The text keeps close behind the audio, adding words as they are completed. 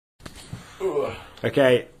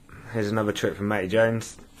Okay, here's another trick from Matty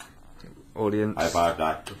Jones. Audience. I bad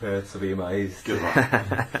that. Prepared to be amazed. Good one.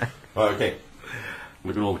 Right, okay.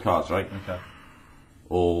 Look at all the cards, right? Okay.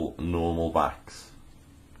 All normal backs.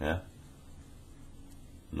 Yeah?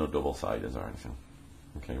 No double siders or anything.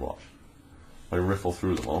 Okay, watch. I riffle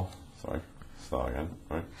through them all. Sorry. Start again.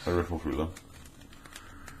 Right? I riffle through them.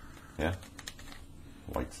 Yeah?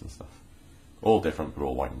 Whites and stuff. All different, but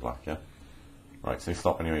all white and black, yeah? Right, so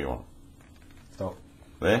stop anywhere you want. Stop.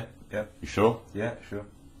 There? Yep. You sure? Yeah, sure.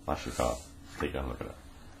 That's your card. Take it down, look at it.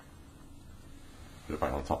 Put it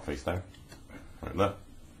back on the top, face down. Right there.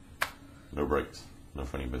 No breaks. No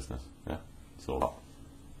funny business. Yeah? It's all up.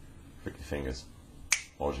 Pick your fingers.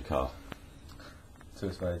 What was your card? Two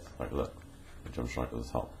of spades. Right, look. It jumps right to the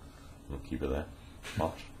top. And keep it there.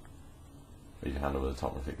 Watch. Raise your hand over the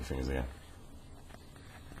top and pick your fingers again.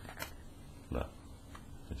 No.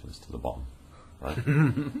 It jumps to the bottom. Right?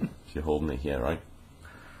 So you're holding it here, right?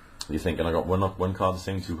 You're thinking, I got one card the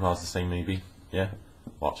same, two cards the same maybe? Yeah?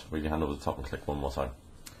 Watch. Raise your hand over the top and click one more time.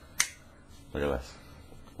 Look at this.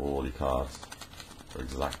 All your cards are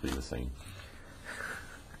exactly the same.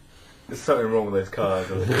 There's something wrong with those cards.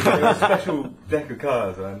 It's like a special deck of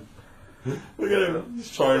cards, man. Look at him.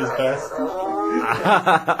 He's trying his best.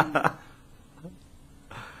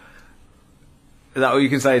 Is that all you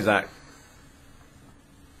can say, Zach?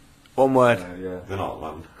 One word. Yeah. They're not,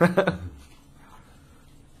 man.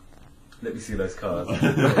 Let me see those cards.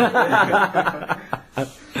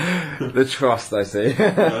 The trust, I see.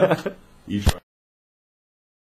 You try.